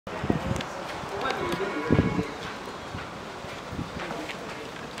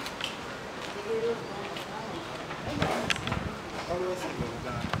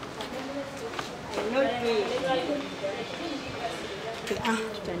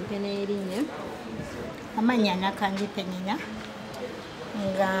Mpene erinnya. Amanya nakangi Penina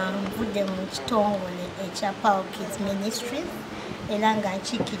nga mvudde mu kitongole ekya Power Kids Ministries era nga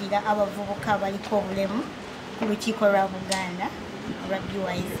nkiikirira abavubuka abaliko obulemu ku lukiiko lwa Buganda olwa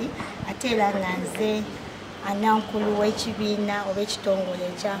BYC ate era nga nze anankulu w'ekibiina oba ekitongole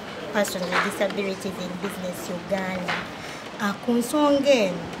ekya Persons with Disabilities in Business Uganda. Ku nsonga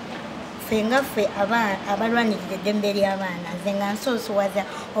eno ffe nga ffe abalwanirira eddembe ly'abaana nze nga nsoosowaza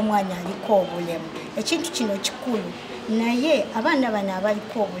omwana aliko obulemu. Ekintu kino kikulu naye abaana bano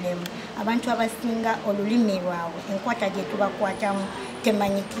abaliko obulemu abantu abasinga olulimi lwabwe enkwata gye tubakwatamu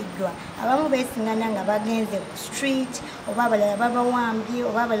temanyikiddwa. Abamu beesingana nga bagenze ku street oba abalala babawambye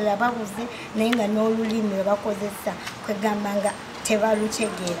oba abalala babuze naye nga n'olulimi lwe bakozesa kwegamba nga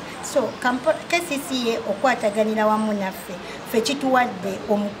tebalutegeera. So KCCA okwataganira wamu naffe ffe kituwadde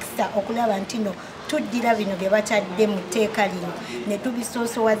omukisa okulaba nti no tuddira bino bye batadde mu tteeka lino ne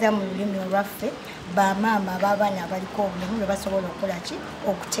tubisoosowaza mu lulimi olwaffe bamaama b'abaana abaliko obulemu ne basobola okukola ki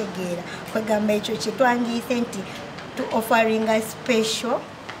okutegeera. Kwegamba ekyo kye twandiise nti to offering a special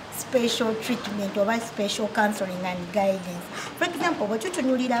treatment or special counseling and guidance. For example, bwe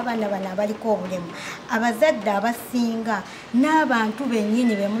tutunulira abaana bano abaliko obulemu abazadde abasinga n'abantu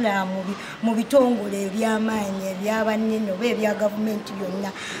bennyini be mulaba mu bitongole eby'amaanyi ebyabanene oba ebya gavumenti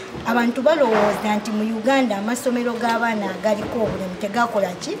byonna abantu balowooza nti mu Uganda amasomero g'abaana agaliko obulemu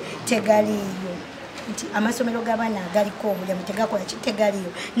tegakola ki tegaliiyo. Nti amasomero g'abaana agaliko obulemu tegakola ki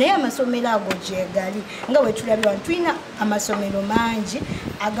tegaliyo naye amasomero ago gye gali nga bwe tulabirwa tulina amasomero mangi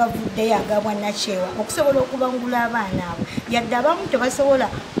agavuddeyo agabwannakyewa okusobola okubangula abaana abo yadde abamu tebasobola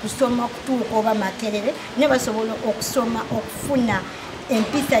kusoma kutuuka oba makerere ne basobola okusoma okufuna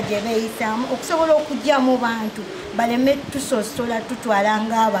empisa gye beeyisaamu okusobola okujja mu bantu baleme tusosola tutwala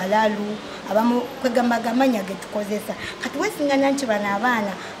ng'abalalu abamu kwegamba gamanya ge tukozesa kati weesingana nti bano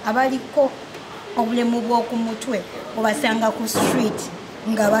abaana abaliko obulemu bw'oku mutwe obasanga ku street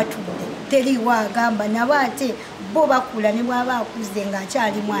nga batudde teriiwo agamba nabo ate bo bakula ne bw'aba akuze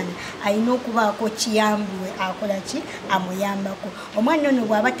ng'akyali mwana alina okubaako kiyambi we akola ki amuyambako. Omwana ono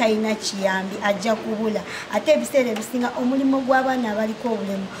bw'aba talina kiyambi ajja kubula ate ebiseera ebisinga omulimu gw'abaana abaliko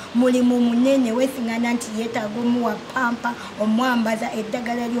obulemu mulimu munene weesingana nti yeetaaga omuwa pampa omwambaza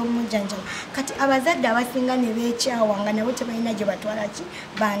eddagala ly'omujjanjaba kati abazadde abasinga ne beekyawa nga nabo tebalina gye batwala ki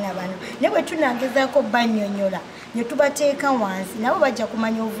baana bano ne bwe tunagezaako bannyonnyola ne tubateeka wansi nabo bajja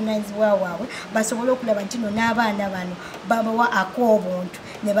kumanya obuvunaanyizibwa bwabwe basobole okulaba nti no n'abaana bano babawa ak'obuntu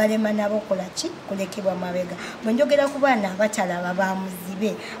ne balema nabo kola ki kulekebwa mabega. Bwe njogera ku baana abatalaba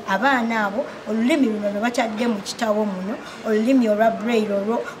bamuzibe abaana abo olulimi luno lwe batadde mu kitabo muno olulimi olwa braille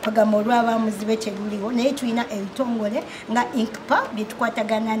olwo kwegamba olw'abamuzibe teruliwo naye tulina ebitongole nga inkpa bye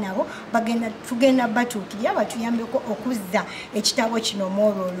tukwatagana nabo tugenda batuukirira batuyambeko okuzza ekitabo kino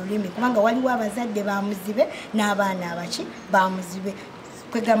mwolwo olulimi kubanga waliwo abazadde bamuzibe n'abaana abaki bamuzibe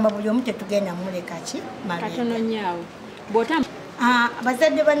kwegamba buli omu tetugenda muleka ki katono nyaawo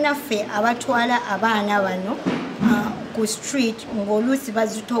abazadde bannaffe abatwala abaana bano ku street ng'oluusi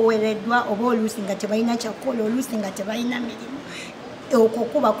bazitowereddwa oba oluusi nga tebalina kyakukola oluusi nga tebalina mirimu okwo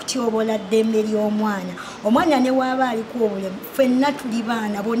kuba kutyobola ddembe ly'omwana. Omwana ne waaba aliko obulemu ffenna tuli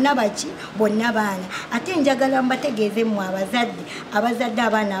baana bonna baki bonna baana ate njagala mbategeeze mmwe abazadde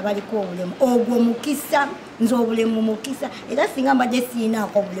abaana abaliko obulemu ogwo mukisa nze obulemu mukisa era singa mbadde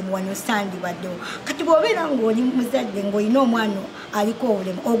siinaako obulemu wano sandibaddewo kati bw'obeera ng'oli muzadde ng'olina omwana aliko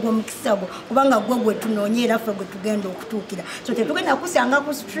obulemu ogwo mukisa gwo kubanga gwe gwe tunoonya era ffe gwe tugenda okutuukira so tetugenda kusanga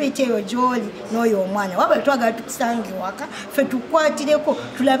ku street eyo gy'oli n'oyo omwana waba twagala tukusanga ewaka ffe tukwatireko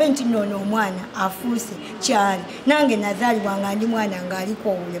tulabe nti noono omwana afuuse kyali nange nazaalibwa nga ndi mwana ng'aliko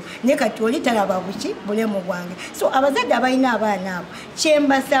obulemu naye kati oli talaba buki bulemu bwange. So abazadde abalina abaana abo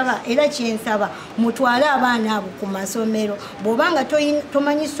kyembasaba era kyensaba mutwale abaana abo ku masomero bw'obanga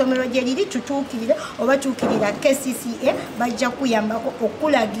tomanyi ssomero gye liri tutuukirire oba tuukirira KCCA bajja kuyambako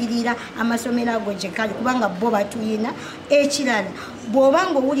okulagirira amasomero ago gye kali kubanga bo batuyina. Ekirala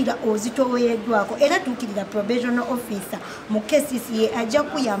bw'obanga owulira ozitowereddwako era tuukirira provisional officer mu KCCA ajja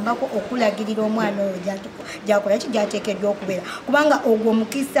kuyambako okulagirira omwana oyo gyakola ki gyateekeddwa okubeera kubanga ogwo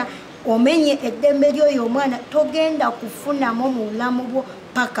mukisa omenye eddembe ly'oyo omwana togenda kufunamu mu bulamu bwo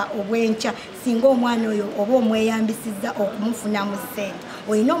paka obwenkya singa omwana oyo oba omweyambisizza okumufunamu ssente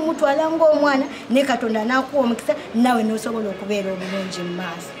olina omutwala ng'omwana ne Katonda n'akuwa omukisa nawe n'osobola okubeera obulungi mu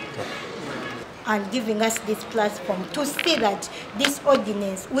maaso. And giving us this platform to see that this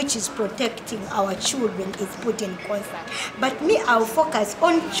ordinance which is protecting our children is put in concern. But me, I'll focus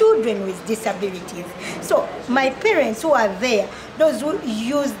on children with disabilities. So my parents who are there, those who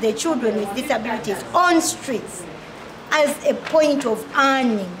use the children with disabilities on streets, as a point of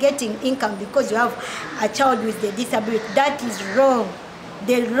earning, getting income because you have a child with a disability. That is wrong.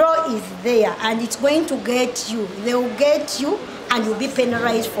 The law is there and it's going to get you. They will get you and you'll be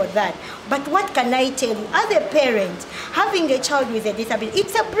penalized for that. But what can I tell you? As a parent, having a child with a disability,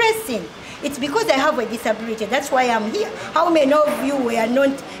 it's a blessing. It's because I have a disability. That's why I'm here. How many of you were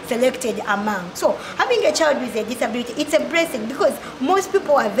not selected among? So having a child with a disability, it's a blessing because most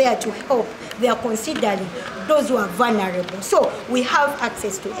people are there to help. They are considering those who are vulnerable. So we have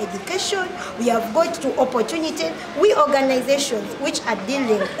access to education. We have got to opportunity. We organizations which are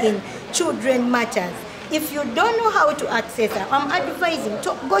dealing in children matters. If you don't know how to access them, I'm advising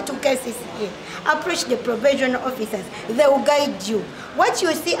to go to KCCA, approach the provision officers. They will guide you. What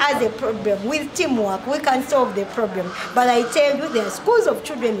you see as a problem, with teamwork, we can solve the problem. But I tell you, there are schools of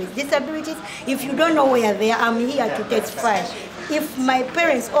children with disabilities. If you don't know where they are, I'm here to testify. If my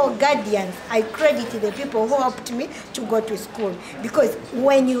parents or guardians, I credit the people who helped me to go to school. Because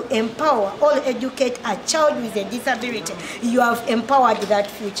when you empower or educate a child with a disability, you have empowered that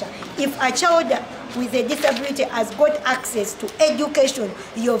future. If a child with a disability has got access to education,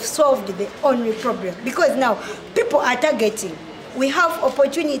 you have solved the only problem. Because now people are targeting. We have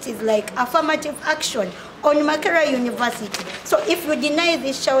opportunities like affirmative action on Makerere University. So if you deny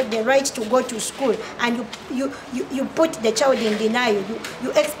this child the right to go to school and you put the child in denial,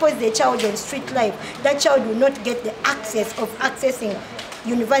 you expose the child on street life, that child will not get the access of accessing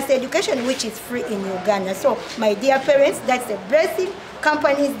university education, which is free in Uganda. So my dear parents, that's a blessing.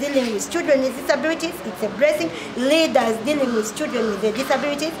 Companies dealing with children with disabilities, it's a blessing. Leaders dealing with children with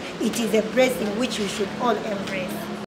disabilities, it is a blessing which you should all embrace.